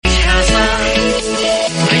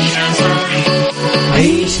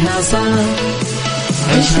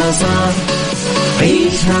عيشها صح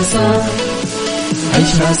عيشها صح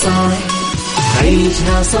عيشها صح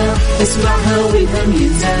عيشها صح اسمعها والهم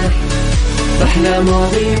ينزاح أحلى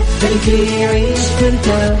مواضيع الكل يعيش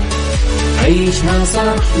ترتاح عيشها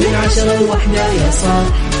صح من 10 ل1 يا صاح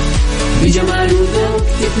بجمال وذوق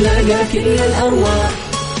تتلاقى كل الأرواح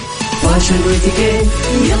فاشل واتيكيت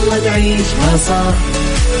يلا نعيشها صح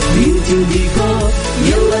بيوتي وديكور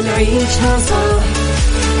يلا نعيشها صح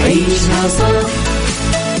عيشها صح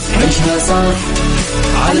عيشها صح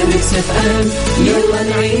على ميكس اف ام يلا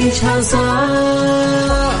نعيشها صح.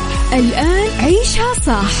 الآن عيشها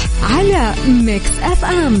صح على ميكس اف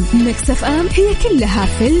ام. ميكس اف ام هي كلها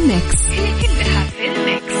في الميكس.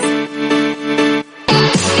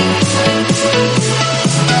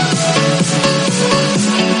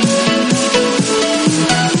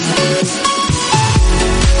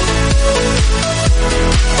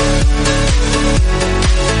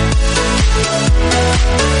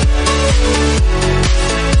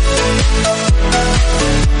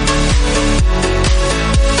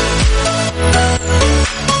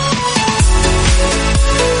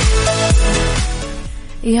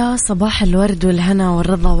 يا صباح الورد والهنا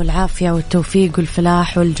والرضا والعافية والتوفيق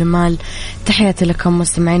والفلاح والجمال. تحياتي لكم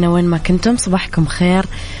مستمعينا وين ما كنتم، صباحكم خير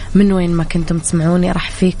من وين ما كنتم تسمعوني.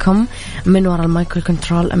 راح فيكم من وراء المايكرو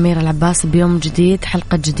كنترول أميرة العباس بيوم جديد،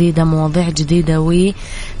 حلقة جديدة، مواضيع جديدة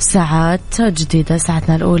وساعات جديدة.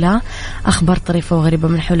 ساعتنا الأولى أخبار طريفة وغريبة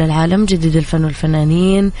من حول العالم، جديد الفن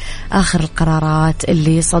والفنانين، آخر القرارات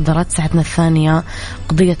اللي صدرت. ساعتنا الثانية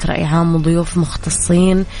قضية رأي عام وضيوف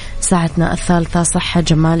مختصين. ساعتنا الثالثة صحة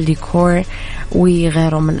جمال ديكور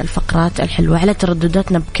وغيره من الفقرات الحلوة. على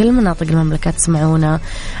تردداتنا بكل مناطق المملكة تسمعونا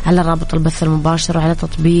على رابط البث المباشر وعلى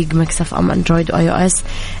تطبيق ميكس اف ام اندرويد واي او اس.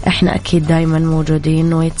 احنا اكيد دايما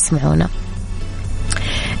موجودين وتسمعونا.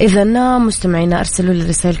 اذا مستمعينا ارسلوا لي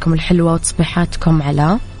رسائلكم الحلوة وتصبيحاتكم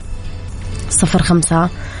على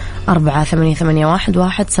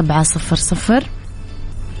 0548811700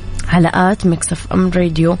 على آت ميكس اف ام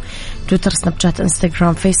راديو، تويتر، سناب شات،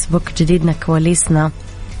 انستغرام، فيسبوك. جديدنا، كواليسنا،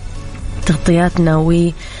 تغطياتنا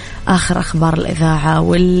وآخر أخبار الإذاعة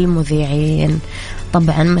والمذيعين.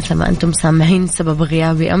 طبعا مثل ما أنتم سامعين سبب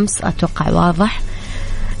غيابي أمس أتوقع واضح،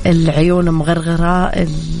 العيون مغرغرة،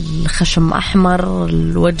 الخشم أحمر،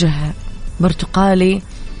 الوجه برتقالي،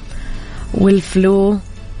 والفلو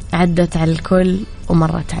عدت على الكل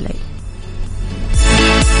ومرت علي.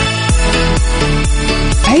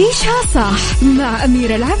 عيشها صح مع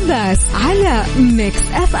أميرة العباس على ميكس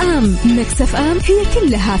اف ام. ميكس اف ام هي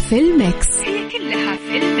كلها في الميكس.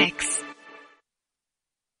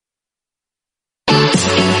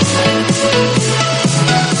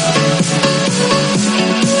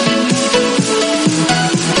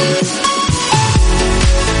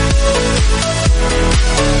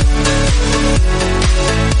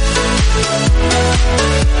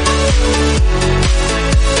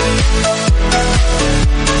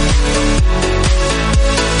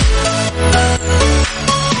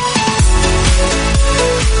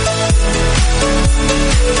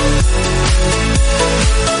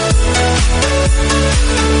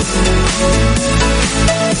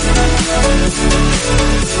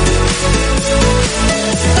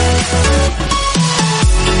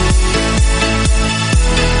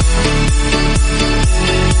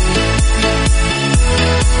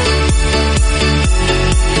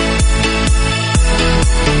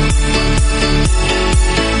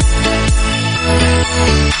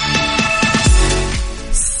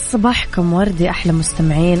 صباحكم وردي، أحلى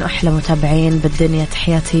مستمعين وأحلى متابعين بالدنيا،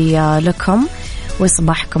 تحياتي لكم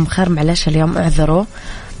وصباحكم خير. معلش اليوم اعذروا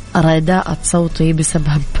رداءة صوتي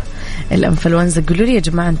بسبب الانفلونزا. قولوا لي يا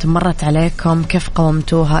جماعة أنتم مرت عليكم كيف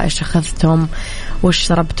قومتوها، إيش أخذتم وإيش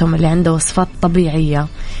شربتم؟ اللي عنده وصفات طبيعية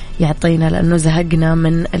يعطينا لأنه زهقنا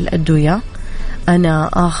من الأدوية. أنا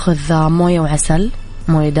أخذ موية وعسل،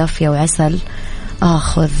 موية دافية وعسل،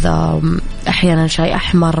 أخذ أحيانا شاي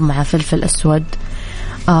أحمر مع فلفل أسود،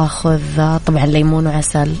 أخذ طبعا ليمون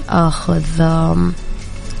وعسل، أخذ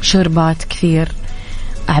شربات كثير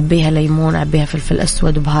أعبيها ليمون، أعبيها فلفل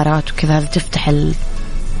أسود وبهارات وكذا. هذا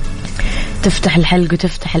تفتح الحلق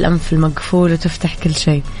وتفتح الأنف المقفول وتفتح كل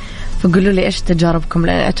شيء. فقولوا لي إيش تجاربكم،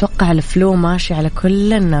 لأن أتوقع الفلو ماشي على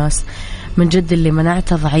كل الناس من جد. اللي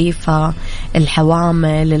مناعته ضعيفة،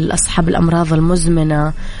 الحوامل، أصحاب الأمراض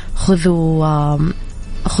المزمنة،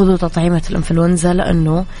 خذوا تطعيمة الإنفلونزا،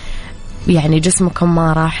 لأنه يعني جسمكم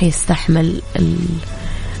ما راح يستحمل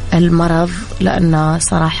المرض، لأنه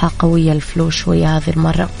صراحة قوية الفلو شوية هذه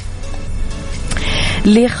المرة.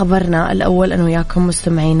 لخبرنا الأول أنه وياكم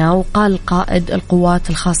مستمعينا. وقال قائد القوات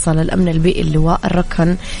الخاصة للأمن البيئي اللواء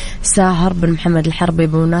الركن ساهر بن محمد الحربي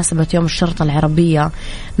بمناسبة يوم الشرطة العربية: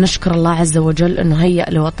 نشكر الله عز وجل أنه هيأ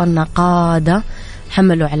لوطننا قادة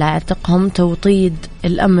حملوا على عاتقهم توطيد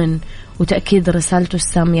الأمن وتأكيد رسالته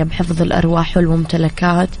السامية بحفظ الأرواح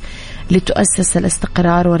والممتلكات لتؤسس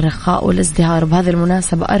الاستقرار والرخاء والازدهار. بهذه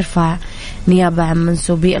المناسبة أرفع نيابة عن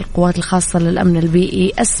منسوبي القوات الخاصة للأمن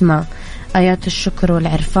البيئي أسمى آيات الشكر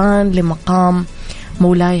والعرفان لمقام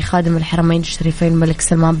مولاي خادم الحرمين الشريفين الملك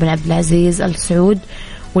سلمان بن عبد العزيز آل سعود،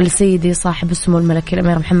 ولسيدي صاحب السمو الملكي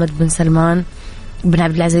الأمير محمد بن سلمان بن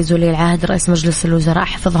عبد العزيز ولي العهد رئيس مجلس الوزراء،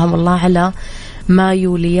 حفظهم الله على ما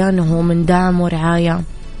يوليانه من دعم ورعاية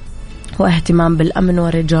واهتمام بالأمن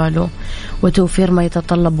ورجاله وتوفير ما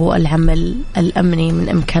يتطلبه العمل الأمني من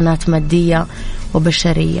إمكانات مادية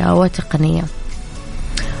وبشرية وتقنية.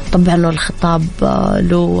 طبعا الخطاب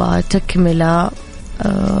له تكملة.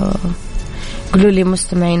 قولوا لي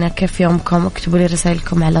مستمعينا كيف يومكم، اكتبوا لي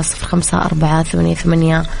رسائلكم على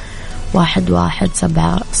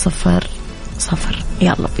 0548811700.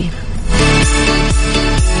 يلا بينا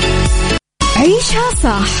عيشها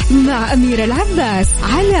صح مع أميرة العباس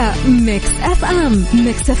على ميكس أف أم.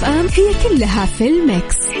 ميكس أف أم هي كلها في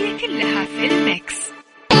الميكس.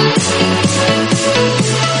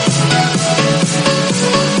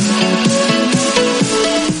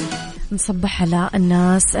 نصبح على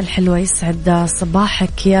الناس الحلوة، يسعد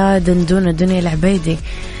صباحك يا دندونة دنيا العبيدي،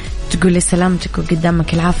 تقولي سلامتك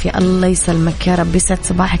وقدامك العافية. الله يسلمك يا رب، يسعد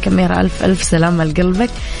صباحك أميرة، ألف ألف سلامة لقلبك،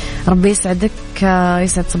 ربي يسعدك،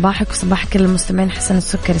 يسعد صباحك وصباح كل المستمعين. حسن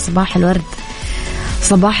السكري صباح الورد،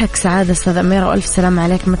 صباحك سعادة أستاذ أميرة، وألف سلامة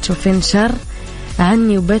عليك، ما تشوفين شر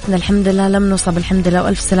عني وبيتنا الحمد لله لم نصب الحمد لله،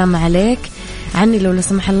 وألف سلامة عليك. عني لو لا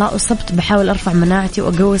سمح الله أصبت بحاول أرفع مناعتي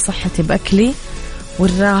وأقوي صحتي بأكلي،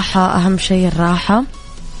 والراحة أهم شيء الراحة.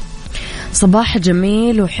 صباح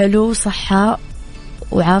جميل وحلو، صحة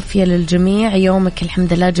وعافية للجميع، يومك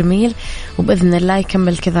الحمد لله جميل وبإذن الله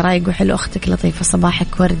يكمل كذا رايق وحلو. أختك لطيفة،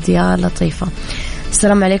 صباحك ورد يا لطيفة.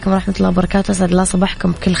 السلام عليكم ورحمة الله وبركاته، أسعد الله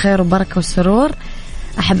صباحكم بكل خير وبركة وسرور.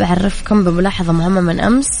 أحب أعرفكم بملاحظة مهمة من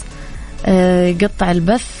أمس، قطع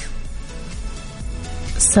البث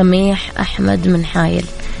سميح أحمد من حايل.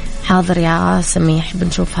 حاضر يا سميح،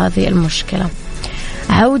 بنشوف هذه المشكلة.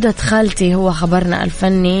 عودة خالتي هو خبرنا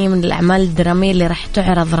الفني من الأعمال الدرامية اللي راح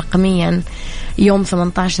تعرض رقميا يوم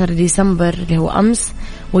 18 ديسمبر اللي هو أمس،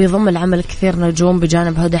 ويضم العمل كثير نجوم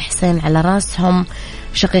بجانب هدى حسين على راسهم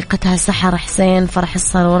شقيقتها سحر حسين، فرح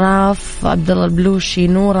الصراف، عبد الله البلوشي،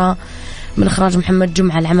 نورة، من إخراج محمد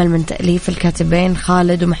جمعة. العمل من تأليف الكاتبين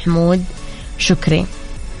خالد ومحمود شكري.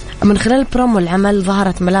 من خلال برومو العمل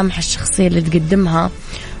ظهرت ملامح الشخصية اللي تقدمها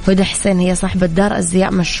هدى حسين، هي صاحبة دار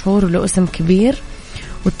أزياء مشهور وله اسم كبير،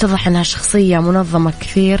 واتضح أنها شخصية منظمة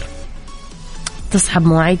كثير، تصحب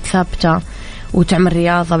مواعيد ثابتة وتعمل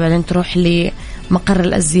رياضة، بعدين تروح لمقر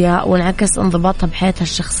الأزياء، وانعكس انضباطها بحياتها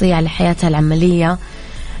الشخصية على حياتها العملية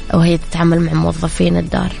وهي تتعامل مع موظفين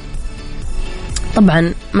الدار.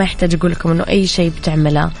 طبعا ما يحتاج أقول لكم أنه أي شيء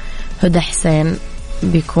بتعمله هدى حسين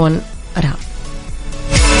بيكون إرهاب.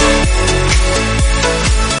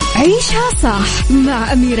 عيشها صح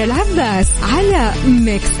مع أميرة العباس على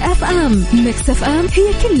ميكس أف أم. ميكس أف أم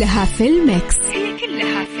هي كلها في الميكس.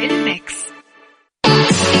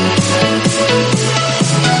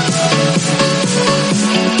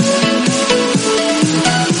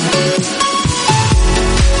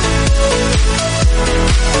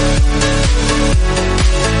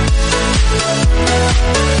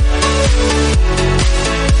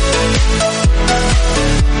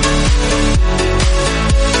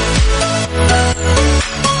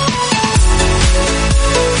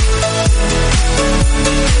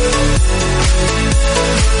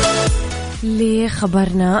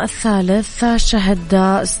 خبرنا الثالث، شهد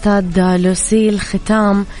استاد لوسيل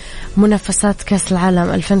ختام منافسات كأس العالم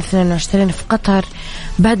 2022 في قطر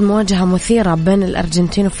بعد مواجهة مثيرة بين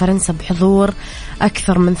الأرجنتين وفرنسا بحضور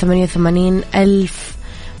أكثر من 88 ألف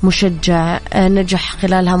مشجع. نجح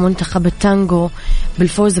خلالها منتخب التانغو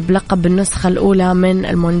بالفوز بلقب النسخة الأولى من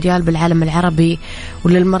المونديال بالعالم العربي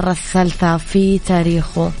وللمرة الثالثة في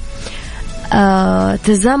تاريخه.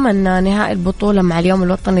 تزامن نهائي البطولة مع اليوم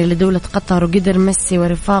الوطني لدولة قطر، وقدر ميسي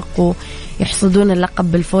ورفاقه يحصدون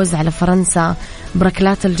اللقب بالفوز على فرنسا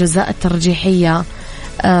بركلات الجزاء الترجيحية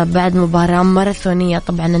بعد مباراة ماراثونية.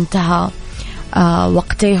 طبعا انتهى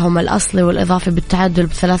وقتيهم الأصلي والإضافي بالتعادل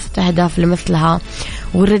ب3 أهداف لمثلها،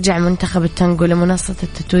 ورجع منتخب التانغو لمنصة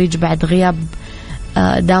التتويج بعد غياب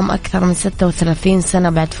دام أكثر من 36 سنة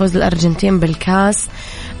بعد فوز الأرجنتين بالكاس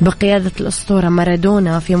بقيادة الأسطورة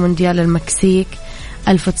مارادونا في مونديال المكسيك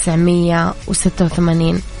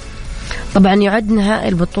 1986. طبعا يعد نهائي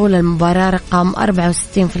البطولة المباراة رقم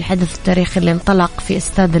 64 في الحدث التاريخي اللي انطلق في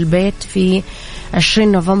استاد البيت في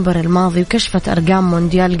 20 نوفمبر الماضي، وكشفت أرقام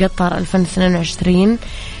مونديال قطر 2022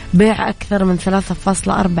 بيع أكثر من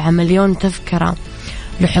 3.4 مليون تذكرة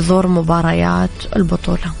لحضور مباريات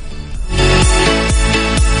البطولة.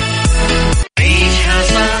 عيشها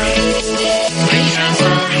صح، عيشها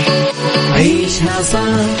صح، عيشها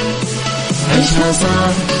صح، عيشها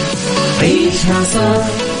صح، عيشها صح،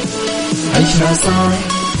 عيشها صح،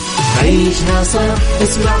 عيشها صح،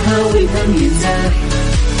 اسمعها والهم ينزاح،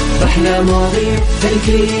 أحلى مواضيع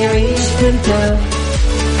خلي يعيش ترتاح،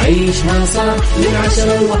 عيشها صح من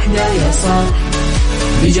 10 ل1 يا صاح،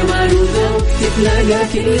 بجمال وذوق تتلاقى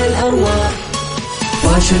كل الأرواح،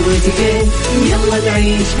 فاشل واتيكيت يلا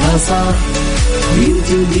نعيشها صح،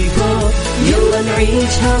 بيوتي وديكور يلا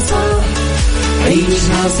نعيشها صح،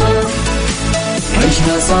 عيشها صح،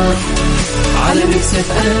 عيشها صح، على ميكس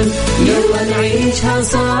اف ام يلا نعيشها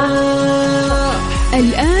صح.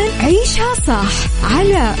 الآن عيشها صح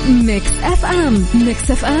على ميكس اف ام.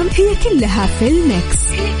 ميكس اف ام هي كلها في الميكس،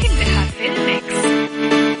 هي كلها في الميكس.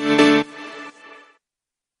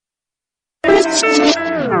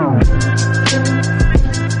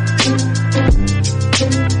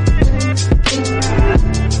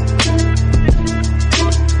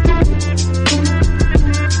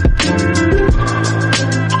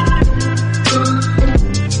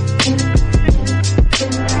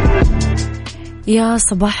 يا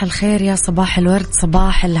صباح الخير، يا صباح الورد،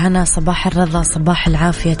 صباح الهنا، صباح الرضا، صباح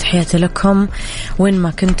العافية، تحياتي لكم وين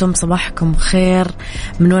ما كنتم، صباحكم خير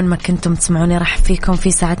من وين ما كنتم تسمعوني. راح فيكم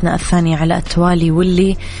في ساعتنا الثانية على التوالي،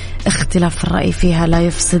 واللي اختلاف الرأي فيها لا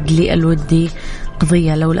يفسد لي الودي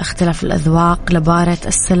قضية. لو الاختلاف الأذواق لبارة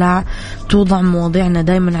السلع، توضع مواضيعنا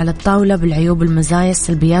دايما على الطاولة بالعيوب، المزايا،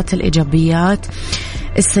 السلبيات، الإيجابيات،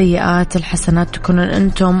 السيئات، الحسنات، تكونون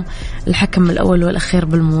أنتم الحكم الأول والأخير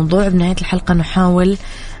بالموضوع. بنهاية الحلقة نحاول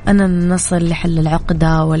أن نصل لحل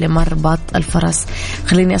العقدة ولمربط الفرس.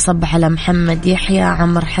 خليني أصبح على محمد يحيى،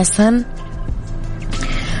 عمر حسن،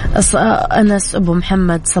 أنس، أبو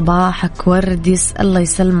محمد، صباحك ورد، الله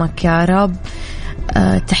يسلمك يا رب.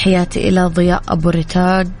 تحياتي إلى ضياء أبو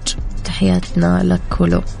رتاج، تحياتنا لك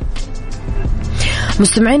ولو.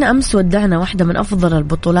 مستمعين، أمس ودعنا واحدة من أفضل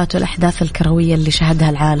البطولات والأحداث الكروية اللي شهدها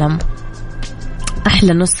العالم،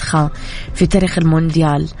 أحلى نسخة في تاريخ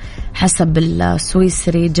المونديال حسب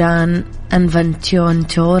السويسري جان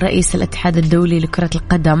أنفانتيونتو رئيس الاتحاد الدولي لكرة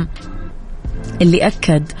القدم، اللي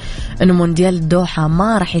أكد أنه مونديال الدوحة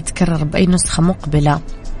ما راح يتكرر بأي نسخة مقبلة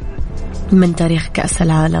من تاريخ كأس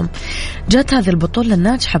العالم. جاءت هذه البطولة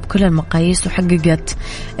الناجحة بكل المقاييس وحققت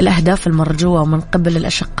الأهداف المرجوة من قبل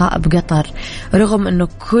الأشقاء بقطر، رغم أنه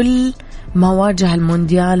كل ما واجه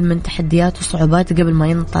المونديال من تحديات وصعوبات قبل ما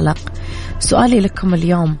ينطلق. سؤالي لكم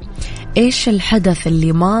اليوم، إيش الحدث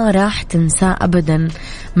اللي ما راح تنساه أبدا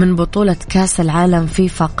من بطولة كأس العالم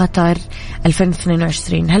فيفا قطر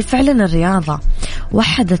 2022؟ هل فعلا الرياضة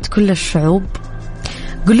وحدت كل الشعوب؟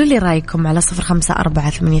 قولوا لي رأيكم على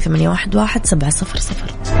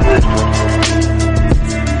 0548811700.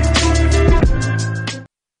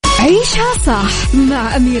 عيشها صح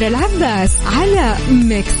مع أميرة العباس على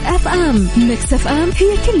ميكس اف ام. ميكس اف ام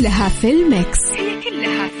هي كلها في الميكس، هي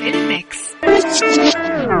كلها في الميكس.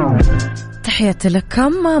 تحياتي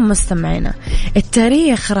لكم مستمعينا.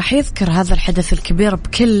 التاريخ راح يذكر هذا الحدث الكبير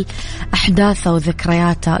بكل أحداثه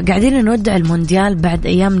وذكرياته. قاعدين نودع المونديال بعد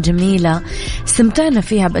أيام جميلة استمتعنا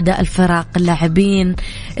فيها بأداء الفرق، اللاعبين،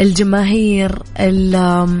 الجماهير،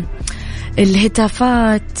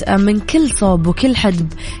 الهتافات من كل صوب وكل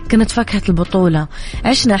حدب كانت فاكهة البطولة.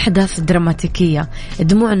 عشنا أحداث دراماتيكية،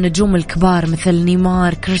 دموع النجوم الكبار مثل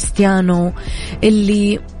نيمار، كريستيانو،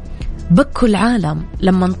 اللي بكوا العالم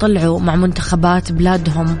لما طلعوا مع منتخبات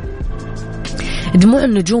بلادهم. دموع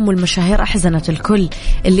النجوم والمشاهير أحزنت الكل،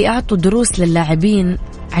 اللي أعطوا دروس للاعبين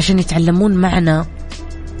عشان يتعلمون معنا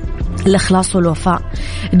الإخلاص والوفاء.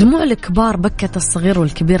 دموع الكبار بكت الصغير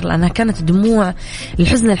والكبير، لأنها كانت دموع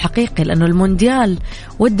الحزن الحقيقي، لأنه المونديال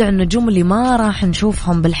ودع النجوم اللي ما راح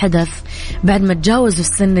نشوفهم بالحدث بعد ما تجاوزوا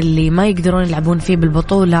السن اللي ما يقدرون يلعبون فيه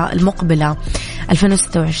بالبطولة المقبلة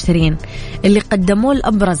 2026. اللي قدموه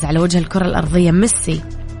الأبرز على وجه الكرة الأرضية ميسي،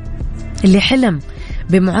 اللي حلم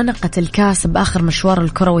بمعانقة الكاس بآخر مشوار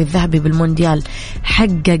الكروي الذهبي بالمونديال،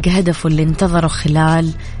 حقق هدفه اللي انتظره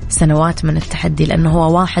خلال سنوات من التحدي، لأنه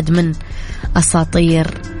هو واحد من أساطير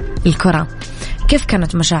الكرة. كيف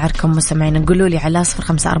كانت مشاعركم مستمعين؟ قولوا لي على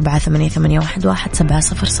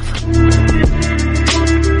 0548811700.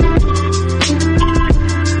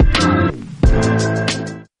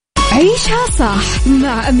 عيشها صح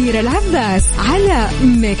مع أميرة العباس على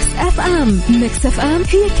ميكس أف أم. ميكس أف أم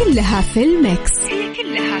هي كلها في الميكس.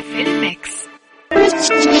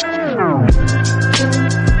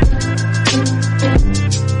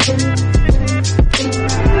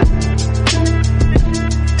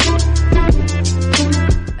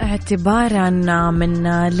 اعتبارا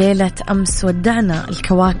من ليلة أمس ودعنا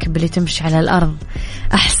الكواكب اللي تمشي على الأرض،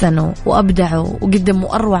 أحسنوا وأبدعوا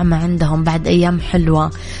وقدموا أروع ما عندهم بعد أيام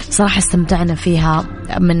حلوة صراحة استمتعنا فيها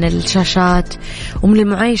من الشاشات ومن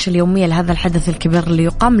المعايشة اليومية لهذا الحدث الكبير اللي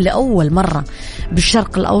يقام لأول مرة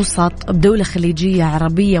بالشرق الأوسط بدولة خليجية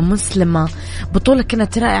عربية مسلمة. بطولة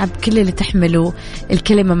كانت رائعة بكل اللي تحمله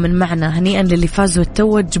الكلمة من معنى. هنيئا للي فازوا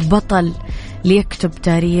وتوج بطل ليكتب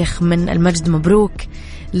تاريخ من المجد. مبروك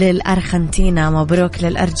للأرجنتينا، مبروك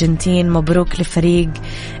للأرجنتين، مبروك لفريق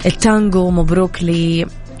التانجو، مبروك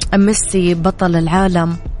لميسي بطل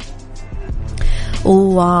العالم،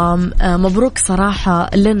 ومبروك صراحة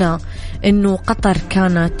لنا إنه قطر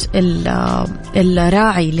كانت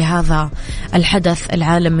الراعي لهذا الحدث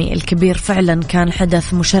العالمي الكبير. فعلا كان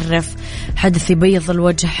حدث مشرف، حدث يبيض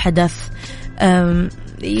الوجه، حدث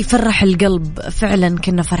يفرح القلب. فعلا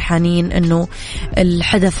كنا فرحانين إنه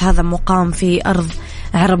الحدث هذا مقام في أرض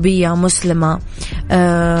عربية مسلمة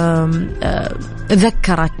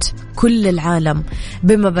ذكرت كل العالم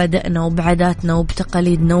بمبادئنا وبعاداتنا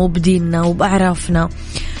وبتقاليدنا وبديننا وبأعرافنا.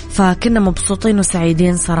 فكنا مبسوطين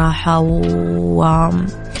وسعيدين صراحة،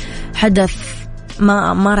 وحدث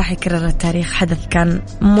ما راح يكرر التاريخ. حدث كان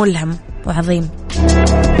ملهم وعظيم.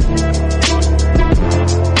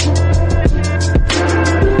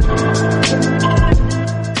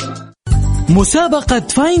 مسابقة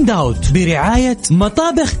فايند اوت برعاية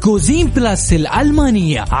مطابخ كوزين بلاس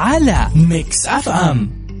الألمانية على ميكس أف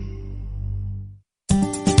أم.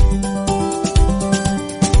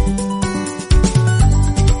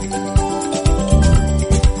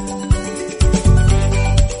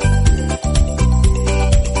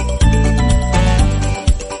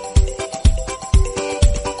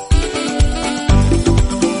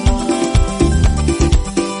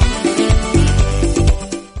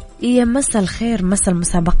 يا مساء الخير، مساء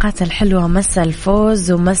المسابقات الحلوة، مساء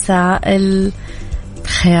الفوز ومساء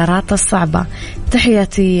الخيارات الصعبة.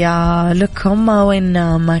 تحياتي لكم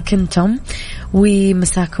وين ما كنتم،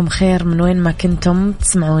 ومساكم خير من وين ما كنتم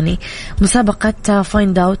تسمعوني. مسابقة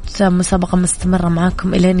فايند اوت مسابقة مستمرة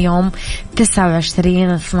معاكم إلى يوم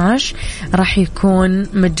 29/12. راح يكون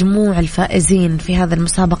مجموع الفائزين في هذا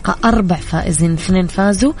المسابقة 4 فائزين، 2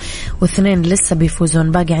 فازوا و2 لسه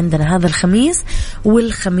بيفوزون. باقي عندنا هذا الخميس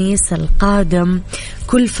والخميس القادم.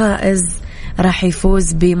 كل فائز راح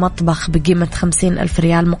يفوز بمطبخ بقيمة 50,000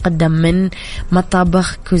 ريال مقدم من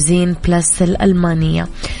مطابخ كوزين بلاس الألمانية.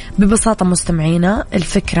 ببساطة مستمعينا،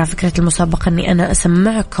 فكرة المسابقة أني أنا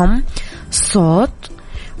أسمعكم صوت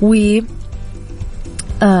و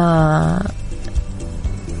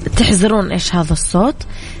تحذرون إيش هذا الصوت.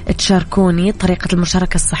 تشاركوني. طريقة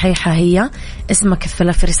المشاركة الصحيحة هي اسمك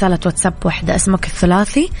الثلاثي في رسالة واتساب واحدة، اسمك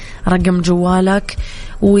الثلاثي، رقم جوالك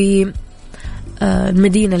و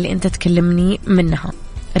المدينة اللي أنت تكلمني منها.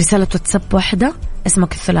 رسالة واتساب واحدة،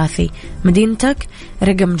 اسمك الثلاثي، مدينتك،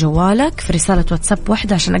 رقم جوالك في رسالة واتساب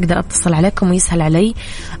واحدة عشان أقدر أتصل عليكم ويسهل علي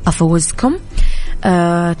أفوزكم.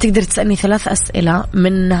 تقدر تسألني 3 أسئلة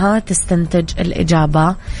منها تستنتج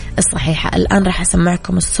الإجابة الصحيحة. الآن راح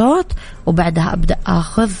أسمعكم الصوت وبعدها أبدأ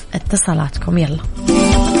أخذ اتصالاتكم. يلا.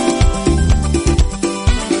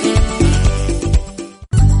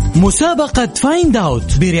 مسابقة فايند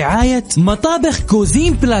اوت برعاية مطابخ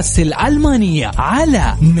كوزين بلاس الألمانية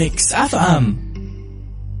على ميكس أف أم.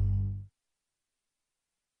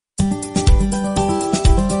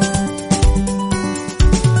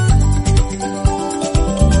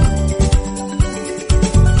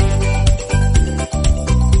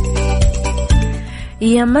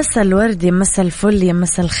 يا مساء الورد، يا مساء الفل، يا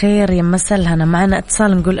مساء الخير، يا مساء الهنا. معنا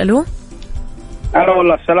اتصال، نقول ألو. ألو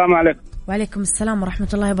والله، السلام عليكم. وعليكم السلام ورحمة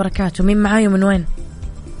الله وبركاته. مين معاي ومن وين؟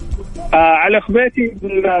 علي خبيتي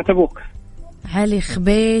من تبوك. علي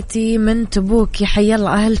خبيتي من تبوك، يا حي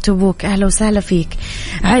الله أهل تبوك، أهلا وسهلا فيك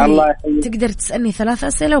علي. الله يحييك. تقدر تسألني 3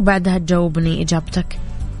 أسئلة وبعدها تجاوبني إجابتك.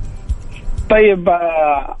 طيب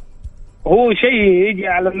هو شيء يجي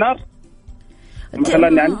على النار مثلا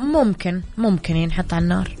يعني؟ ممكن ينحط على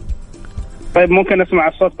النار. طيب ممكن أسمع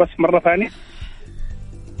الصوت بس مرة ثانية؟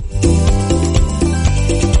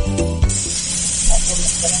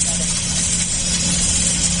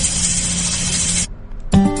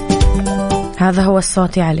 هذا هو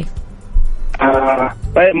الصوت يا علي.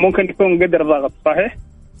 طيب ممكن يكون قدر ضغط، صحيح؟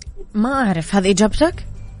 ما أعرف. هذه إجابتك؟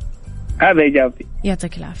 هذا إجابتي.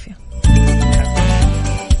 يعطيك العافية.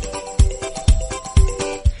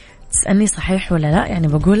 تسألني صحيح ولا لا، يعني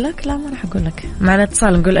بقول لك لا ما راح أقول لك. معنا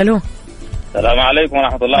اتصال، نقول ألو. السلام عليكم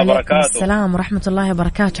ورحمة الله وبركاته. السلام ورحمة الله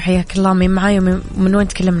وبركاته، حياك الله. مين معاي من وين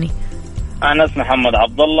تكلمني؟ أنس محمد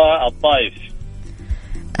عبد الله الطايف.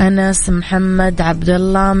 أنس محمد عبد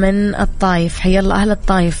الله من الطايف، حيا الله أهل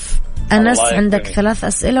الطايف. أنس عندك 3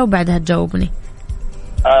 أسئلة وبعدها تجاوبني.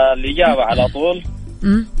 الإجابة على طول.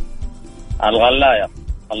 الغلاية،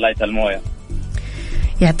 غلاية الموية.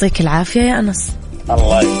 يعطيك العافية يا أنس.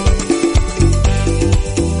 الله يسلمك.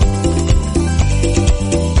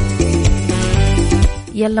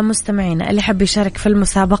 يلا مستمعينا، اللي حب يشارك في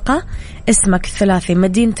المسابقة اسمك الثلاثي،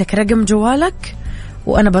 مدينتك، رقم جوالك،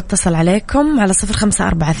 وأنا بتصل عليكم على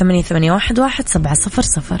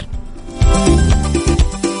 0548811700.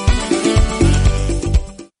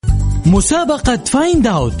 مسابقة فايند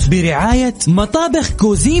اوت برعاية مطابخ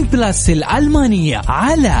كوزين بلاس الألمانية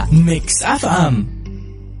على ميكس اف ام.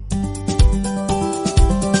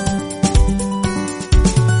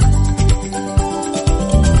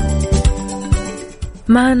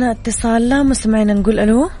 معنا اتصال. لا مستمعينا، نقول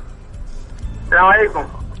ألو. السلام عليكم.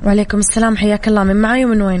 وعليكم السلام، حياك الله. من معاي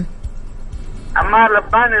ومن وين؟ عمار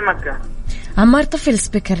لباني مكة. عمار طفي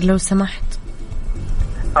السبيكر لو سمحت.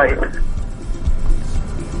 طيب.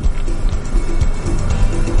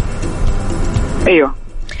 ايوه.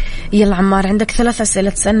 يلا عمار، عندك 3 أسئلة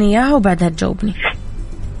تسألني إياها وبعدها تجاوبني.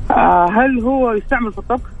 هل هو يستعمل في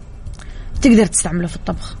الطبخ؟ تقدر تستعمله في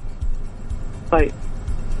الطبخ. طيب.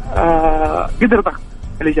 قدر ضغط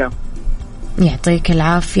الإجابة. يعطيك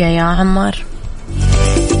العافية يا عمار.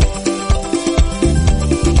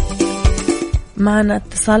 معنا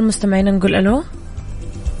اتصال، مستمعين، نقول ألو.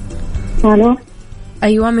 ألو.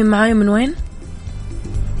 أيوة، من معاي من وين؟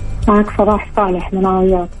 معك صباح صالح من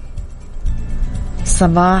الرياض.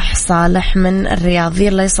 صباح صالح من الرياض.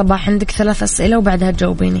 يلا يا صباح، عندك 3 أسئلة وبعدها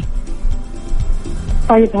تجاوبيني.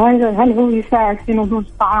 طيب، هل هو يساعد في نضوج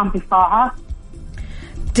الطعام بساعات؟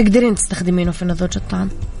 تقدرين تستخدمينه في نضوج الطعام.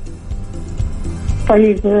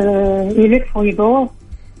 طيب، يلف ويدور؟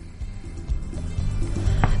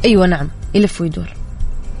 أيوة نعم، يلف ويدور.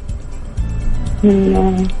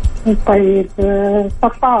 طيب،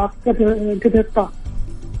 صفاط قدر الضغط.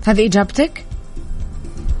 هذه إجابتك؟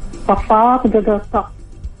 صفاط قدر الضغط.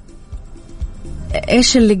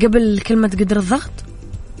 إيش اللي قبل كلمة قدر الضغط؟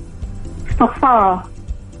 صفارة.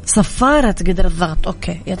 صفارة قدر الضغط.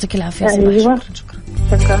 أوكي، يعطيك العافية. أيوة. شكرا.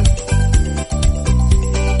 شكرا.